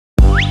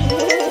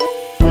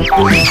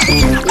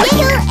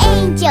Little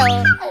angel.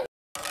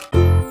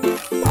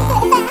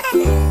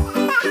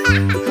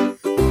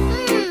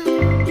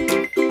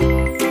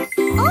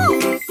 Oh,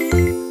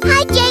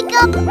 hi,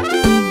 Jacob.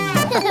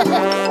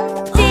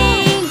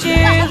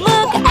 Danger,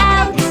 look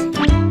out!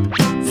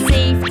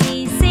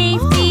 Safety,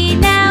 safety,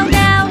 now,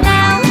 now,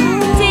 now!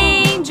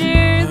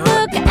 Danger,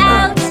 look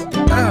out!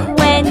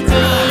 When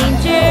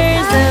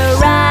danger's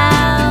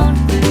around.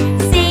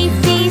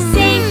 Safety,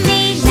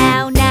 safety,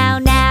 now, now,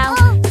 now!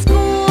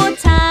 School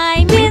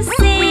time is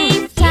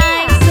safe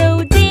time,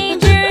 so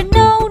danger,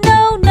 no,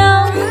 no,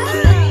 no!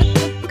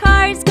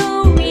 Cars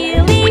go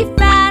really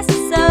fast,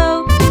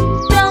 so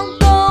don't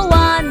go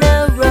on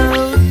the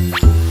road.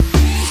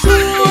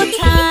 School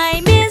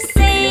time is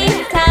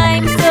safe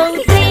time,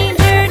 so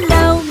danger,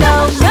 no,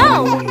 no,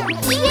 no!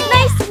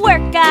 Nice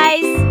work,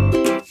 guys!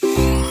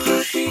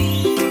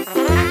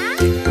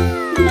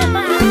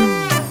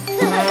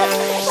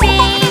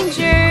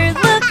 Danger,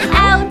 look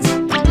out!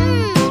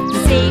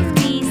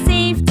 Safety,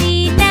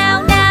 safety,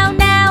 now, now,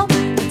 now!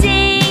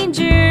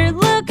 Danger,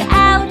 look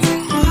out!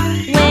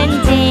 When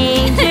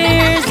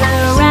danger's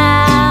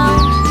around.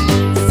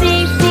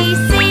 Safety,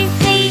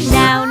 safety,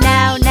 now,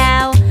 now,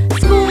 now!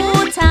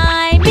 School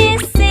time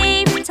is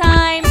safe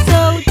time,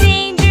 so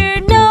danger,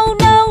 no,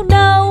 no,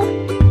 no!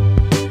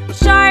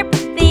 Sharp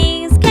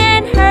things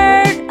can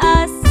hurt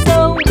us,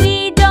 so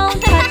we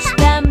don't touch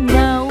them,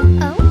 no!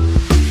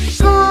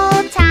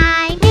 School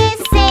time is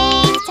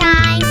safe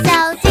time,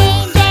 so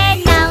danger,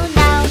 no,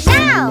 no,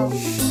 no.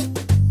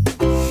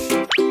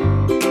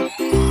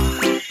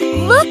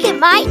 Look at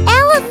my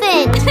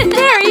elephant.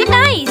 Very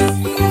nice!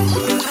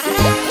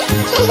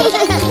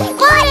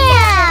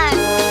 Fire!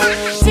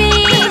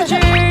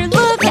 Danger,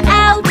 look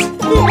out!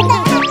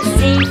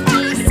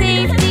 Safety,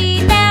 safety,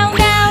 now,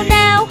 now,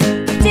 now!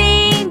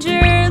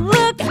 Danger,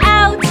 look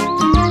out!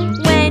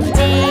 When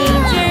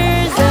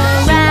danger's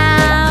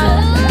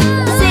around.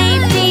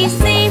 Safety,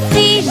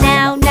 safety,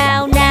 now,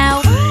 now,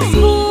 now!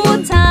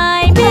 School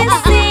time is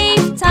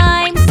safe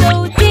time,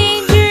 so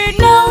danger,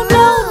 no,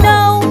 no,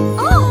 no!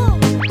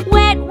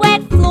 Wet,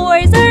 wet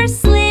floors are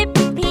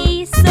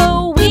slippy,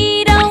 so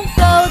we don't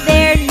go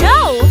there, no!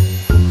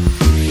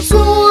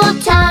 School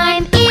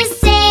time is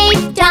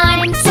safe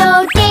time,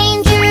 so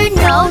danger,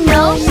 no,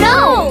 no,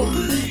 no.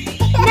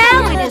 Now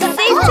it is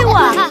safe to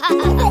walk.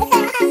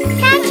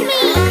 Catch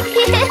me.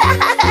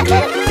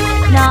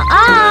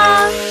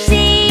 Nuh-uh.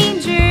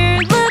 Danger,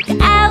 look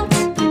out.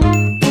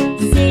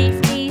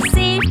 Safety,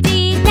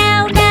 safety,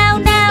 now, now,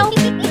 now.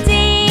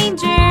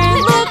 Danger,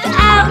 look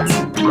out.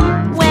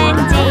 When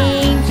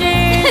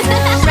danger's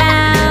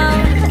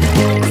around.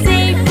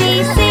 Safety,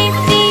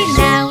 safety,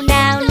 now,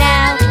 now,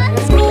 now.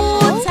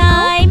 School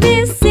time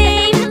is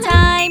safe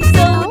time,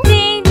 so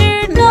danger,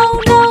 no,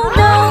 no,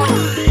 no.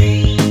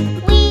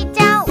 We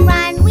don't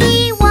run, we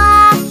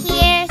walk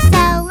here,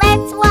 so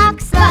let's walk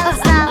slow,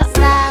 slow,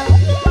 slow.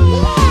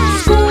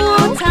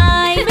 School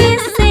time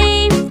is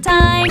safe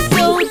time,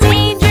 so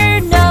danger,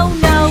 no,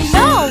 no,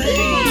 no.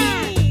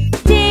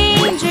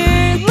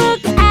 Danger,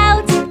 look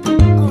out.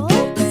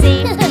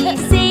 Safety,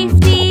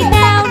 safety,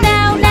 now,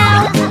 now, now.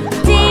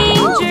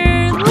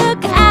 Danger,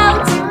 look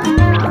out.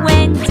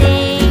 When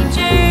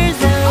danger's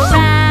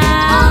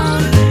around.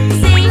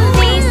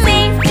 Safety,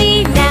 safety,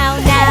 now,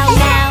 now,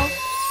 now.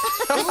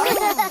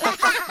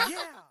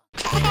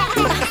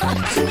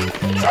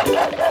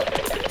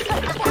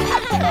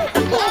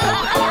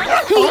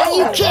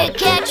 You can't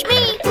catch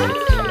me.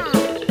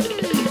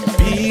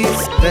 Be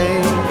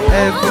safe,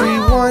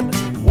 everyone.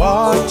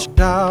 Watch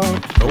out,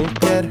 don't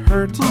get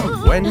hurt.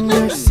 When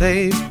you're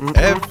safe,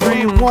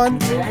 everyone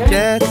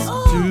gets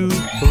to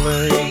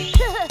play.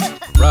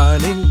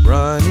 Running,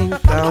 running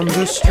down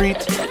the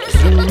street.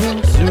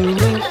 Zooming,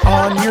 zooming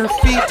on your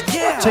feet.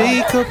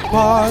 Take a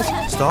pause,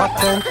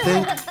 stop and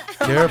think.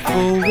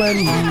 Careful when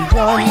you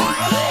run.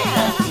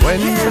 When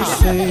you're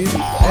safe,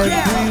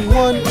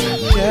 everyone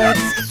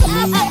gets to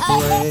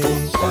play.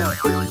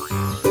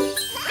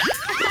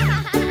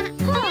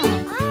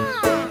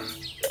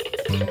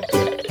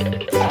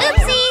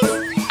 Oopsies!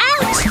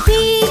 Ouch!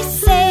 Be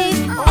safe,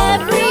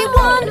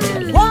 everyone.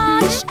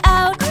 Watch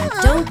out,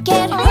 don't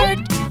get hurt.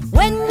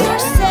 When you're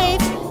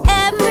safe,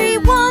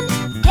 everyone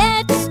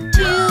gets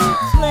to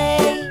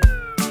play.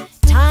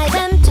 Tie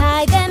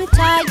them,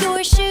 tie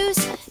your shoes.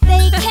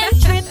 They can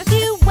trip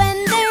you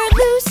when they're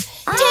loose.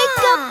 Take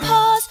a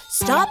pause,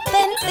 stop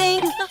and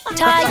think.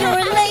 Tie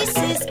your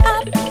laces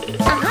up.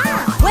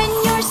 When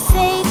you're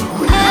safe,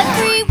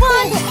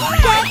 everyone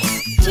gets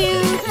to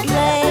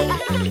play.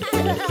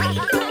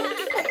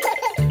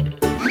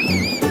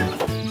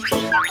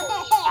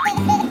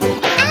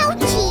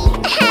 Ouchie!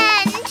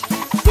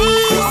 And Be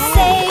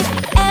safe,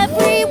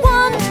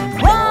 everyone.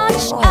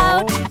 Watch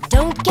out,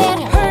 don't get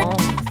hurt.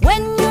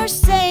 When you're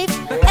safe,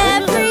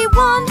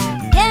 everyone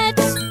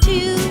gets to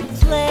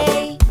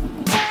play.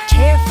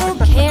 Careful,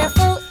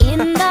 careful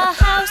in the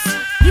house.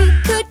 You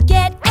could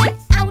get an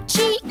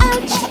ouchie,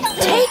 ouch.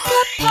 Take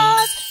a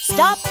pause,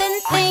 stop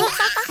and think.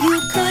 You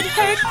could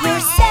hurt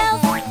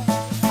yourself.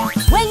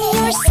 When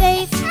you're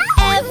safe,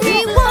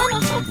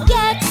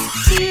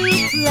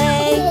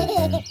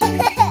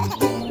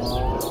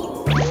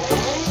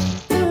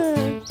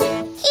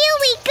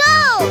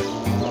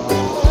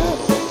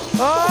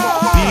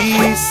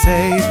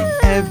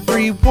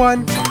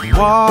 Everyone,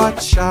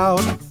 watch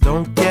out.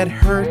 Don't get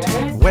hurt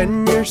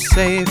when you're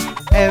safe.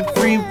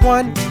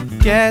 Everyone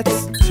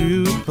gets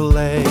to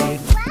play.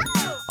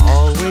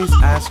 Always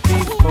ask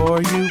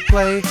before you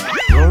play.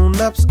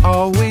 Grown-ups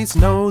always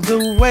know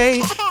the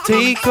way.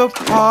 Take a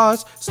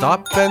pause,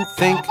 stop and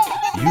think.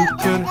 You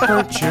could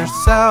hurt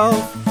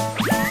yourself.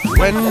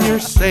 When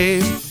you're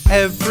safe,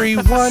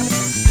 everyone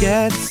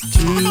gets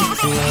to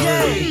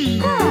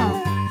play.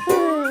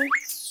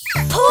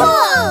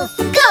 Pull!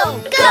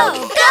 Go,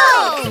 go, go!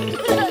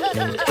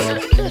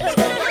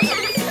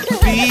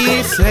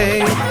 Be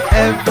safe,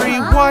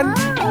 everyone,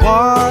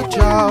 watch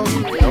out.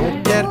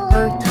 Don't get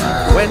hurt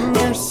when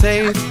you're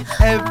safe.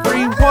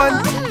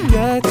 Everyone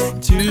gets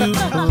to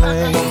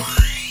play.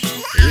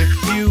 If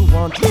you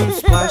want to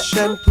splash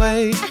and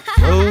play,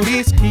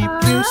 floaties keep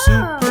you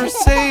super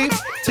safe.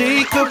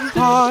 Take a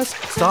pause,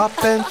 stop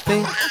and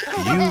think.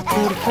 You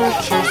could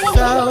hurt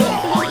yourself.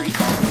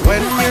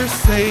 When you're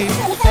safe,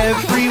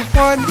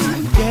 everyone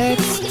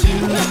gets to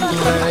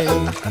play.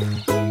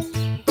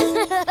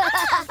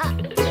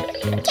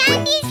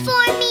 Candies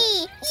for me!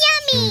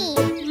 Yummy!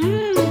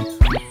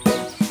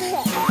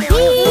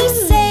 Be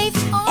safe,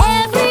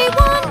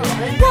 everyone.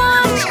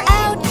 Watch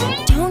out.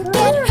 Don't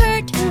get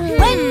hurt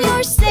when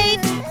you're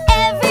safe.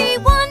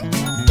 Everyone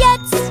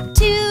gets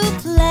to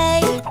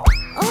play.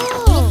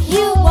 If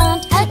you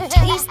want a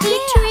tasty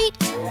treat,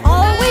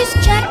 always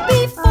check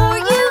before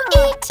you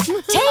eat.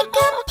 Take a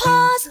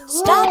pause,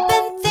 stop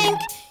and think.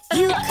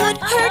 You could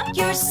hurt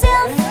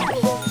yourself.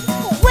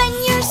 When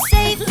you're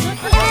safe,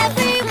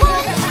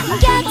 everyone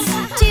gets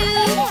to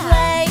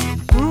play.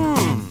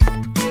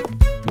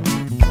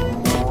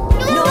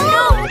 No,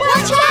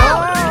 watch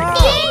out!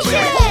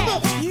 Danger!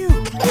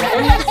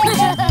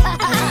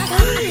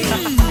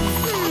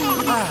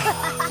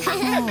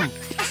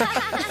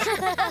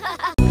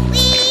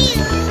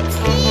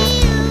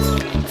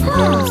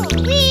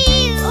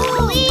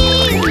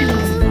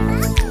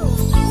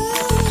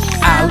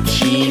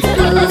 Ouchie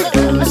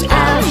boo-boos,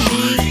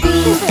 ouchie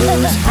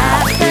boo-boos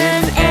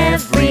happen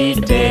every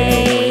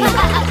day.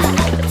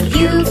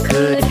 You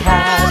could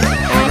have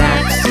an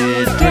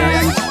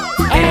accident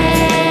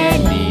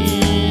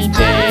any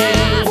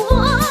day.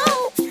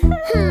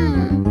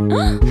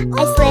 I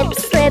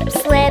slipped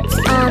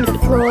on the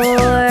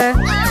floor.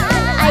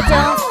 I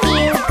don't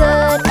feel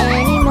good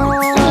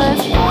anymore.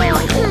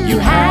 You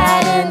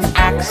had an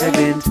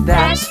accident,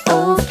 that's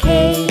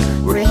okay.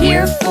 We're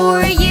here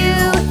for you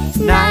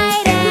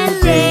night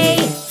and day.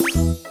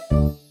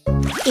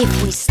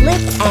 If we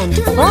slip and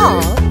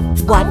fall,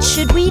 what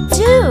should we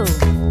do?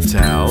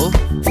 Tell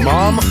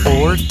Mom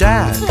or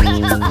Dad.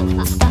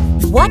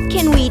 What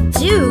can we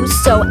do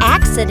so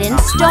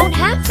accidents don't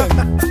happen?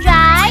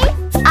 Dry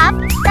up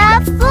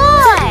the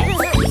floor.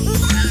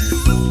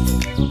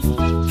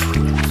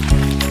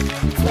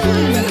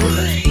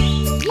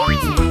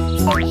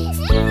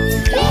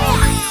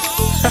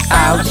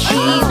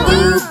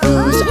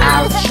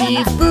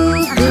 Ouchie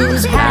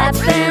boo-boos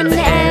happen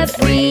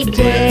every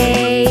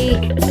day.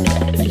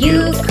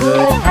 You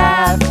could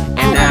have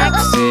an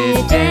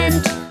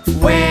accident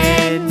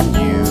when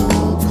you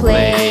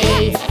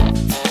play.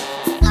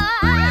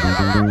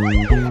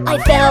 I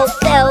fell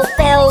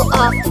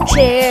off the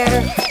chair.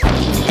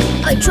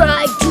 I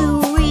tried to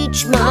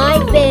reach my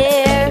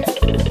bear.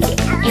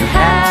 You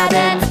had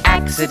an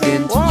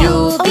accident,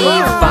 you'll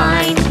be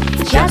fine.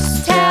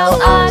 Just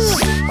tell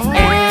us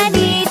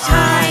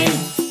anytime.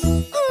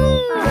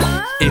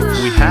 If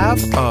we have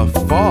a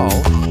fall,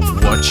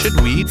 what should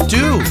we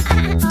do?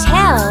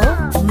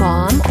 Tell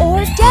Mom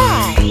or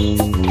Dad.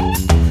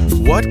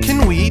 What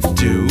can we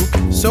do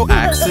so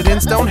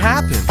accidents don't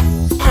happen?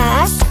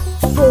 Ask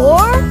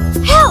for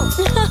help.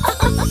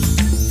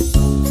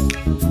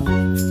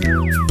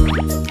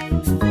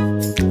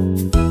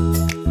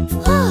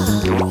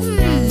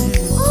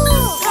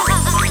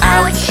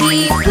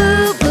 Ouchie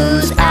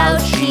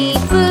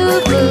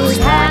boo-boos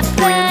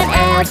happen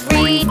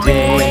every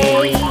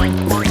day.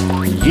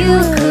 You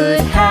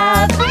could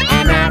have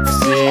an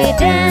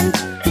accident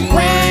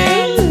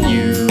when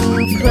you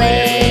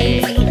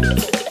play.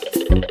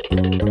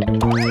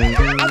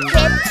 I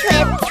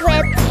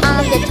tripped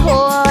on the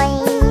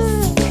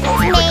toys.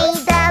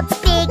 Made a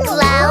big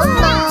loud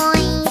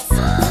noise.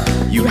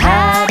 You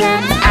had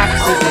an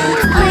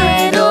accident,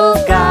 little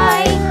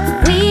guy.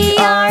 We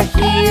are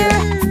here,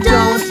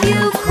 don't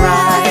you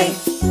cry.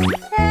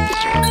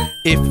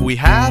 If we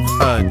have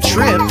a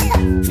trip,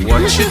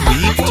 what should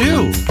we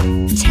do?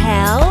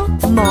 Tell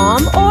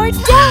Mom or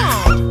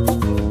Dad.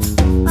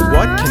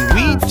 What can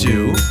we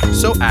do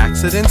so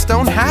accidents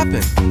don't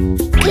happen?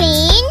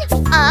 Clean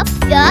up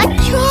the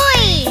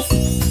toys.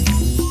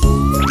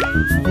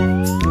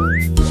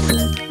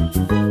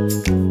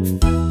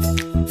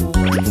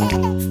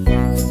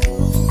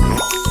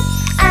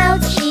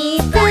 Ouchie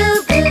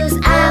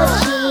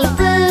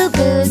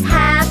boo-boos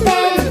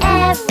happen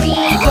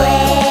every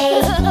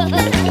day.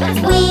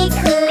 We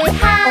could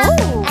have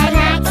an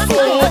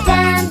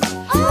accident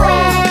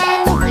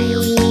when we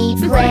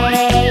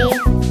play.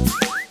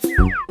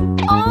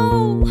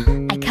 Oh,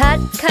 I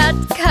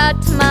cut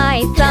my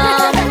thumb.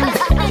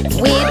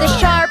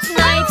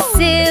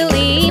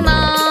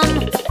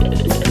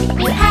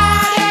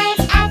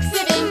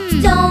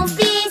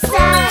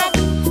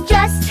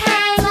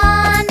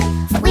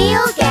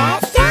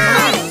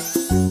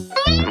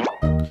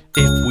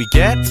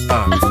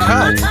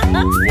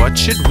 What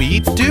should we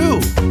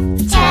do?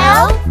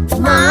 Tell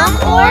Mom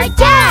or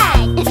Dad.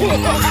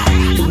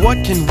 What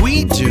can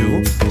we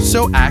do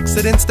so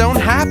accidents don't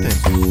happen?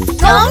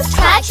 Don't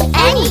touch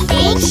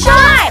anything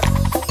sharp.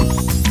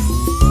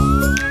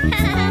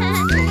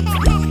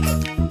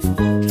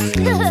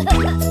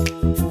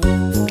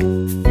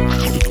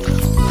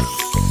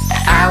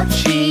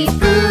 Ouchie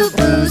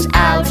boo-boos,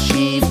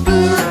 ouchie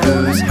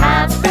boo-boos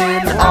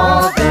happen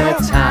all the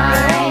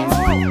time.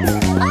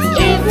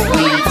 If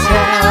we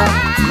tell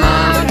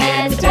Mom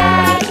and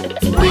Dad,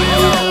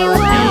 we'll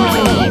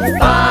be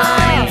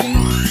fine.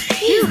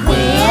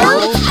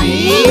 We'll be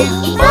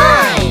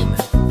fine.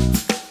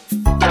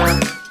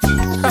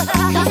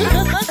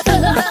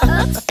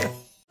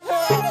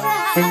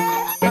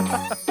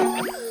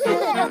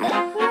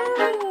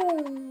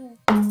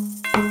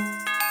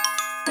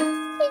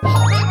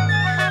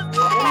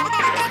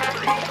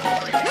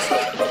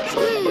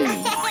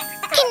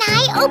 Can I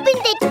open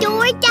the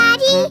door,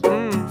 Daddy?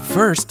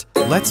 First,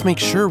 let's make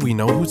sure we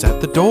know who's at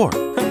the door.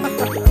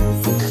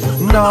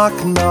 Knock,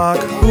 knock,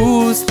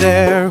 who's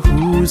there?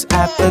 Who's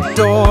at the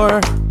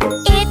door?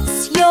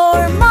 It's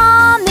your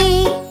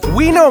mommy.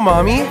 We know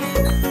Mommy.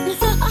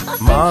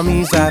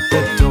 Mommy's at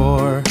the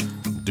door.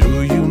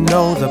 Do you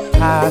know the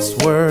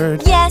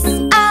password? Yes,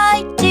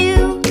 I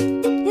do.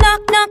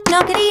 Knock, knock,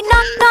 knockity,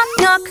 knock, knock,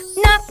 knock.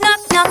 Knock, knock,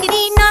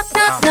 knockity, knock,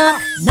 knock,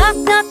 knock. Knock,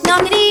 knock,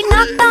 knockity,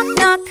 knock, knock,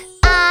 knock.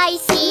 I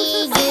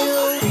see you.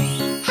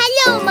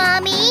 Hello,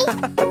 Mommy.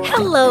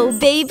 Hello,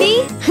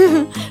 baby.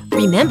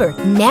 Remember,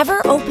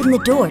 never open the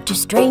door to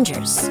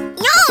strangers. No,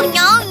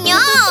 no,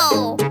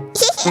 no.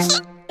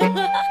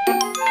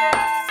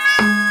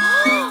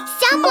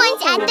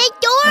 Someone's at the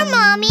door,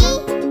 Mommy.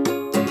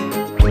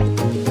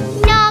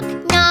 Knock,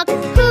 knock,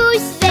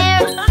 who's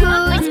there?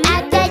 Who's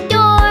at the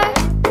door?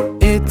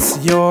 It's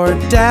your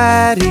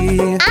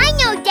daddy. I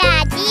know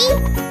Daddy.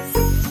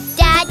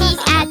 Daddy's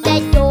at the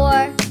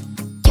door.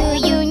 Do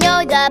you know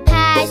the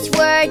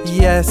password?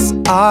 Yes,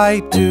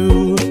 I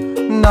do.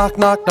 Knock,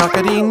 knock,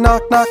 knockity,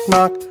 knock, knock,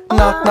 knock.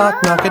 Knock,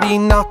 knock, knockity,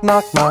 knock,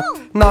 knock, knock.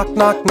 Knock,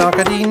 knock,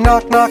 knockity,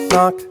 knock, knock,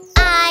 knock.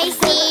 I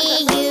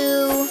see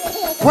you.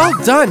 Well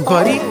done,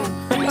 buddy.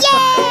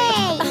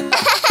 Yay!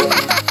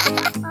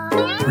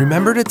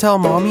 Remember to tell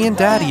Mommy and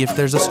Daddy if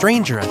there's a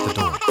stranger at the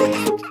door.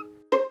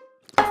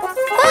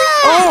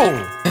 Oh!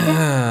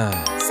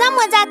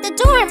 Someone's at the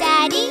door,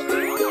 Daddy.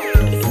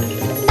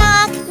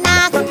 Knock,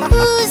 knock,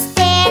 who's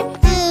there?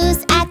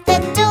 Who's at the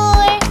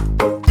door?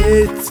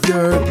 It's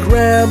your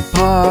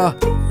grandpa.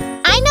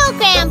 I know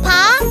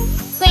Grandpa.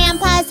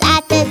 Grandpa's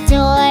at the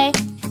door.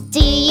 Do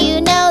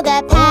you know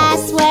the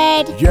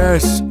password?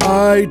 Yes,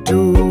 I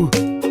do.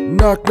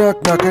 Knock,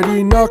 knock,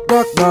 knockity, knock,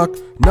 knock, knock.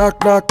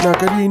 Knock, knock,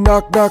 knockity,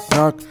 knock, knock,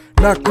 knock.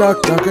 Knock,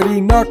 knock,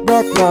 knockity, knock,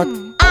 knock, knock.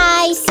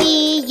 I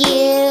see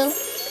you.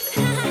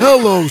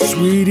 Hello,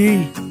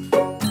 sweetie.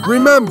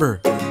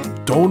 Remember,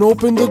 don't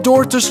open the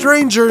door to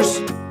strangers.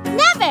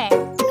 Never.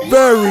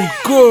 Very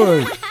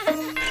good.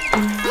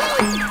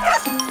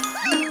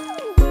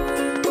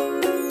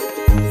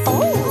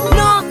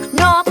 Knock,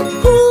 knock,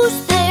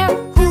 who's there?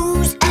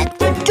 Who's at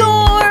the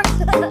door?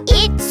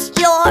 It's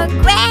your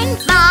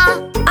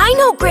grandma. I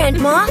know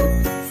Grandma.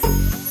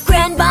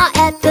 Grandma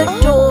at the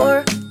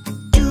door.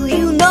 Do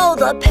you know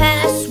the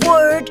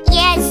password?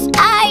 Yes,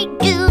 I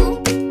do.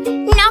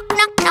 Knock,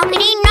 knock,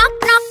 knockity, knock,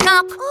 knock,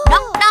 knock.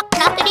 Knock, knock,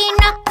 knockity,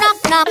 knock, knock,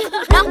 knock.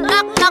 Knock,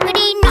 knock,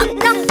 knockity, knock,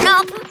 knock,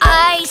 knock.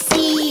 I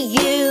see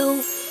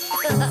you.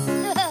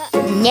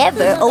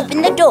 Never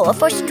open the door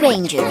for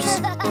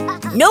strangers.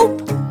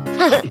 Nope.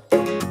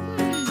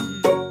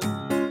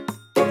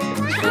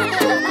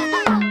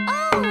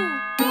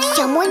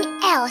 Someone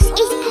else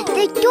is at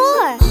the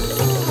door.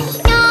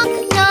 Knock,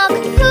 knock,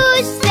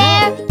 who's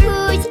there?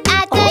 Who's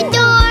at the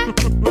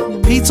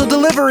door? Pizza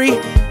delivery.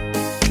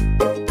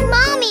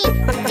 Mommy,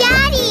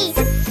 Daddy,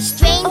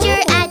 stranger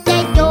at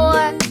the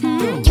door.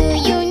 Do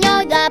you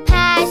know the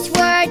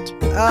password?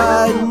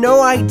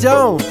 No, I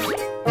don't.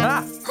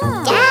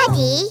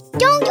 Daddy,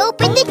 don't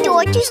open the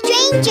door to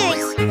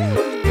strangers.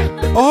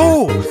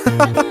 Oh!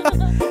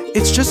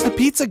 It's just the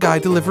pizza guy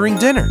delivering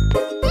dinner.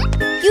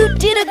 You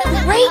did a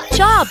great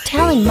job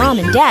telling Mom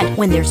and Dad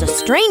when there's a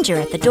stranger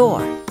at the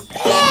door.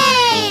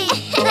 Yay!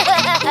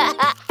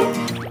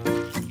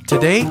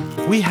 Today,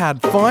 we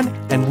had fun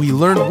and we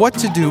learned what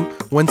to do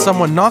when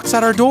someone knocks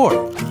at our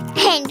door.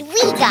 And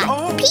we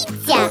got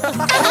pizza.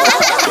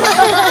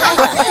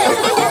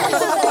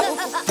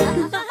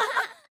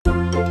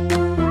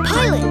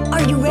 Pilot,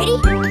 are you ready?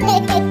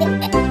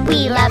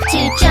 We love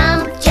to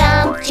jump,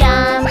 jump,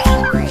 jump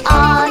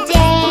all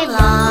day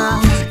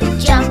long.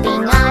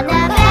 Jumping on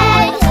the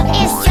bed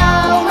is so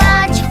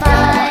much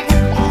fun.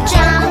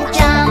 Jump,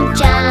 jump,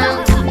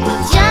 jump.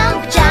 Jump,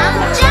 jump,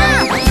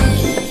 jump.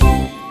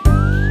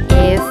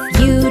 If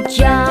you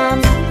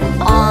jump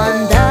on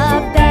the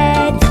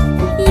bed,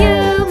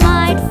 you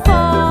might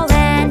fall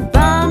and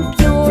bump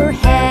your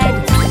head.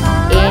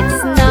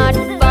 It's not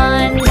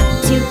fun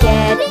to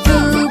get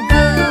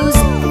boo-boos.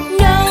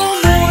 No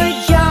more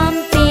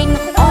jumping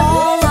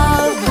all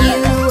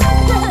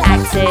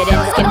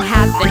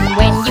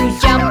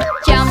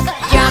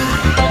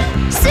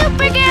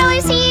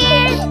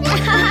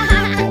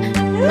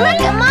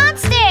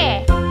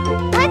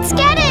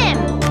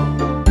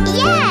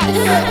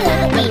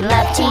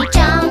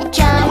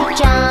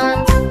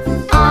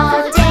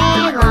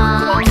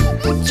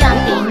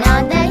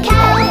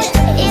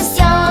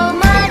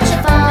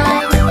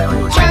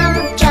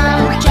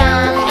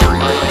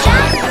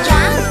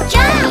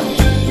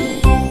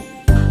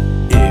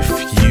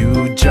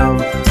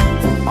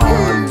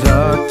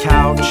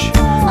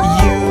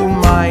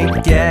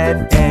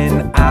get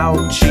an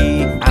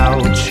ouchie,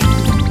 ouch.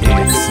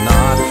 It's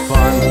not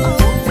fun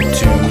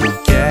to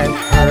get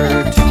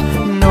hurt.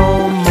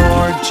 No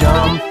more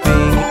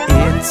jumping,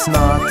 it's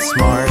not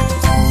smart.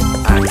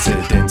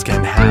 Accidents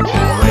can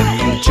happen when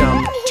you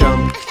jump,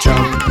 jump,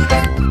 jump.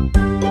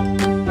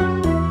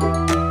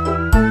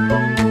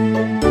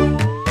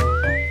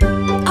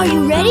 Are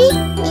you ready?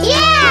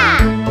 Yeah!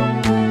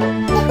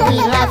 We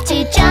love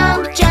to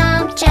jump,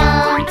 jump,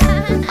 jump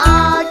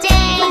all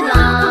day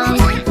long.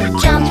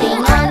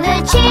 Jumping on the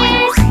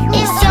chairs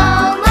is so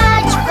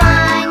much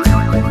fun.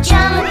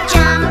 Jump,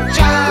 jump,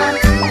 jump,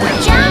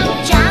 jump,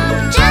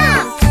 jump,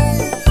 jump.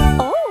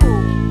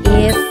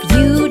 If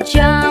you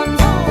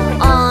jump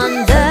on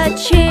the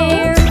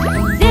chair,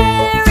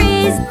 there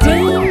is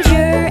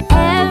danger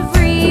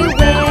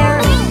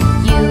everywhere.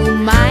 You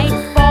might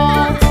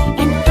fall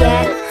and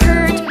get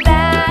hurt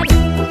bad.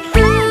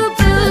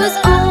 Boo-boos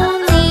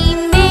only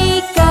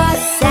make us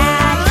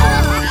sad.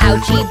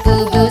 Ouchie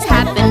boo-boos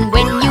happen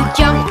when you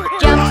jump,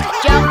 jump,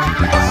 jump.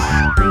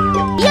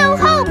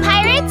 Yo-ho,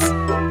 pirates!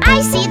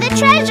 I see the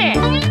treasure.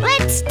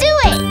 Let's do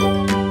it!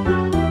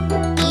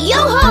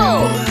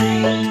 Yo-ho!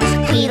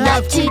 We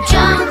love to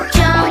jump,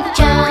 jump,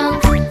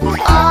 jump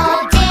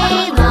all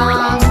day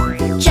long.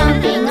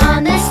 Jumping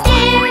on the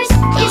stairs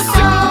is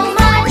so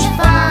much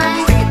fun.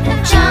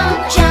 Jump,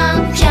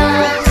 jump,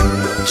 jump,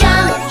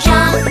 jump,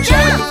 jump,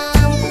 jump.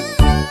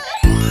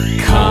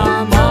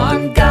 Come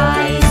on,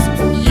 guys,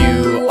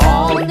 you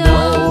all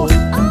know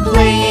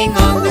playing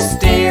on the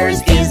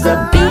stairs is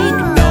a big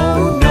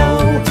no-no.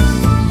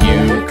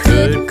 You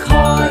could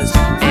cause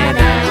an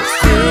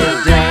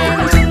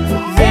accident,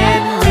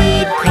 then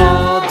we'd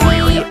call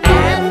the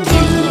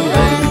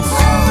ambulance.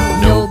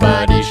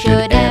 Nobody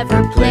should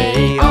ever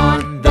play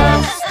on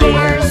the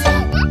stairs.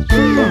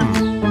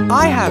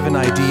 I have an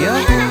idea.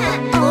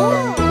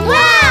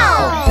 Wow!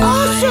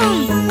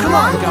 Awesome! Come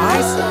on,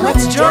 guys,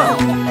 let's jump.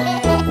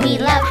 We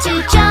love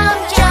to jump,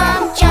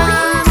 jump,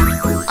 jump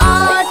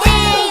all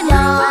day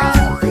long.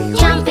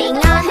 Jumping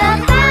on the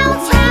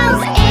bounce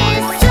house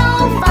is so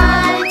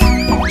fun.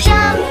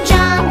 Jump,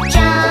 jump,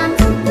 jump,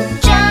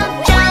 jump,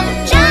 jump,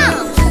 jump.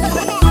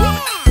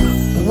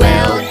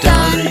 Well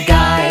done,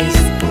 guys,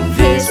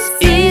 this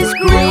is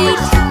great.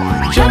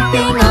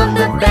 Jumping on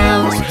the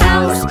bounce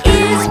house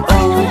is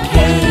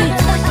okay.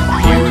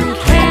 You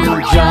can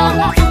jump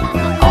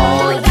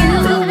all you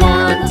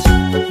want.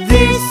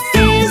 This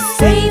is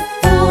safe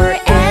for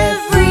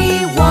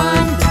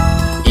everyone.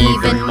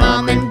 Even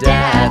mom and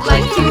dad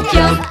like to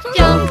jump,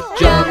 jump,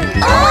 jump.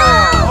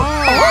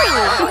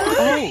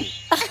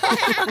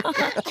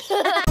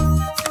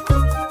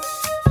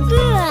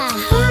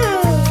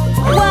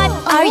 What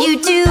are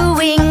you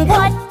doing?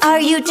 What are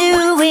you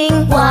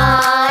doing?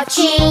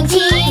 Watching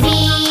TV.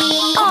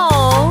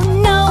 Oh,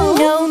 no,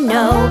 no,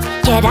 no.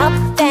 Get up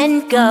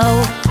and go.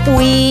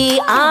 We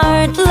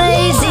aren't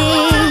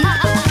lazy.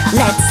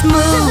 Let's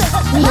move,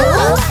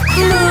 move,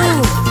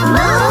 move,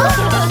 move.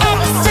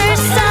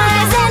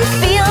 Exercise and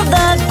feel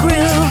the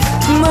groove.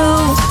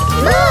 Move,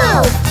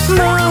 move,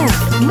 move,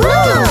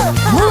 move.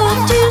 Move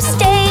to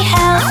stay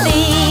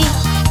healthy.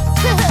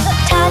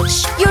 Touch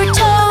your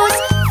toes,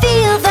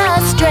 feel the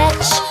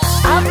stretch.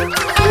 Up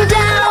and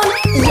down.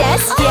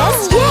 Yes,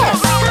 yes, yes.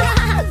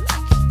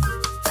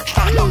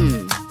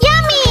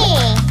 Yummy!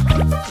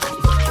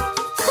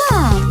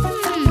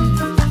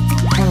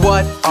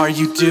 What are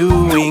you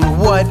doing?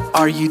 What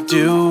are you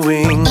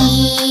doing?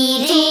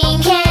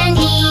 Eating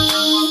candy.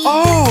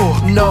 Oh,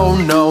 no,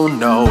 no,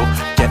 no.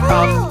 Get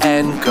up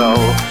and go.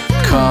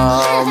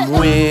 Come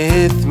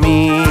with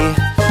me.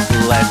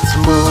 Let's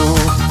move,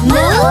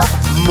 Move,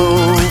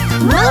 move.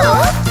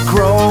 move,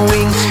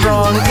 Growing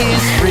strong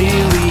is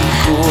really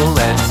cool.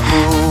 Let's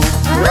move,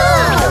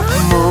 move,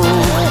 move.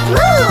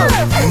 move.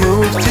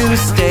 Move to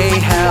stay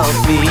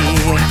healthy.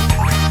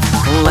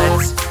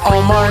 Let's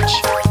all march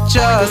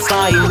just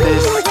like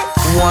this.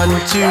 1, 2,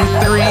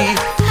 3.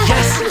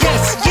 Yes,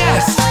 yes,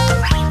 yes.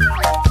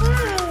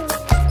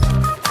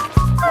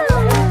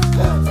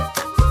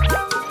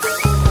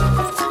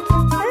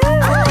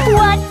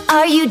 What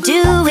are you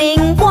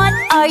doing? What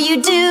are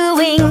you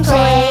doing?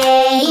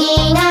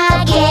 Playing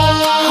a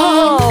game.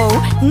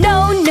 Oh,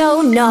 no,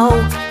 no, no.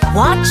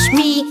 Watch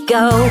me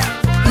go.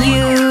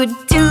 You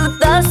do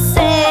the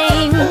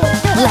same.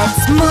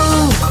 Let's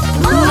move,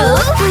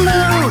 move,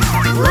 move,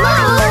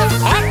 move.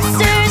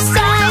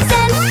 Exercise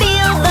and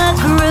feel the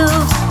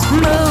groove.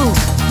 Move,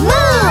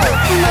 move,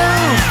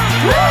 move,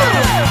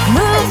 move.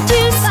 Move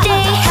to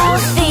stay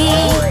healthy.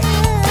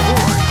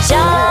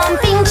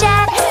 Jumping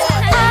jacks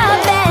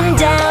up and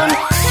down.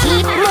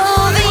 Keep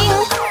moving.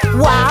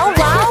 Wow,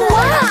 wow,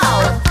 wow.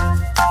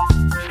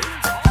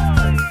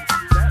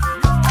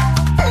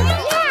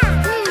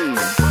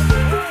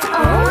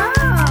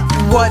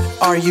 What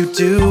are you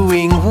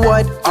doing?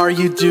 What are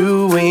you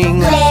doing?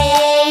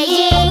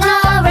 Playing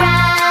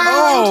around.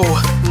 Oh,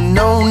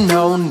 no,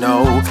 no,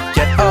 no.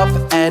 Get up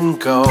and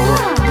go.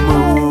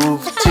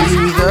 Move to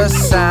the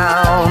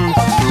sound.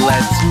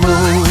 Let's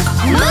move,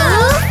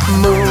 Move,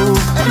 move.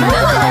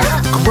 move.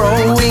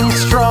 Growing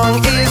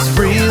strong is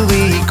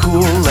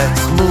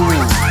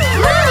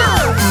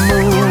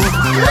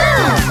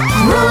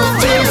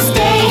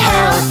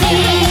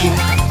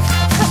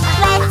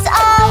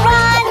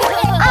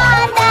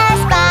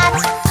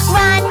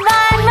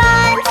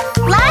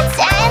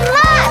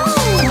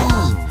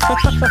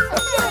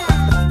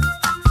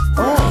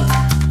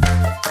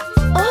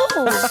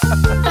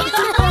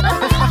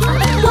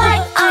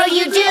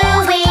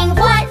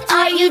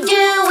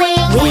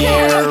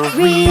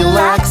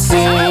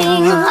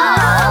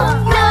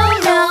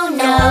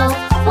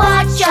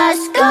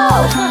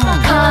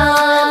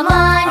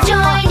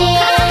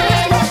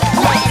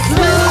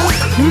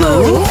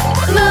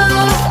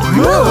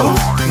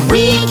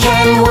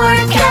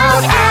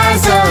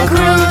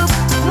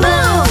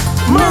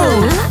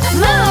Move,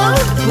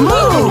 move,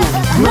 move,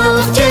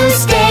 move to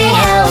stay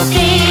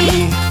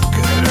healthy.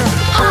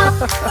 Hop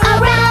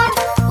around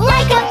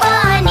like a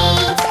bunny.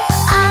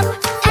 Up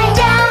and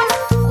down,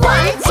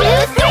 1, 2,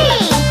 3.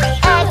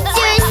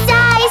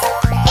 Exercise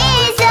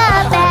is the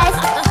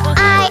best.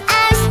 I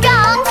am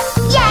strong.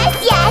 Yes,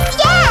 yes,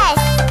 yes.